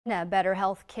Aetna Better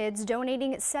Health Kids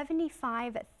donating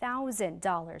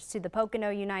 $75,000 to the Pocono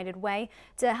United Way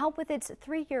to help with its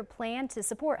three-year plan to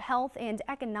support health and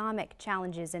economic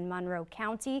challenges in Monroe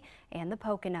County and the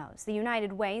Poconos. The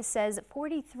United Way says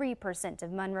 43%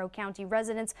 of Monroe County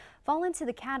residents fall into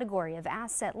the category of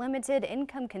asset limited,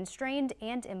 income constrained,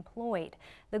 and employed.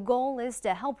 The goal is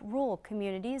to help rural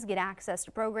communities get access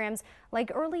to programs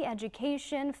like early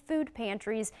education, food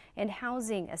pantries, and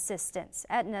housing assistance.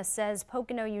 Aetna says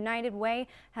Pocono United Way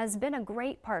has been a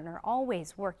great partner,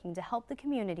 always working to help the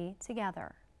community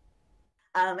together.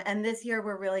 And this year,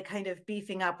 we're really kind of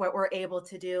beefing up what we're able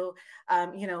to do,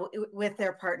 with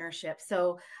their partnership.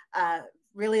 So,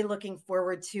 really looking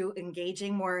forward to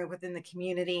engaging more within the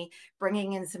community,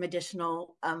 bringing in some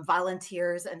additional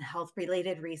volunteers and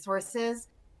health-related resources.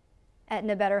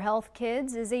 Aetna Better Health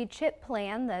Kids is a CHIP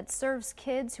plan that serves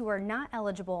kids who are not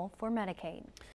eligible for Medicaid.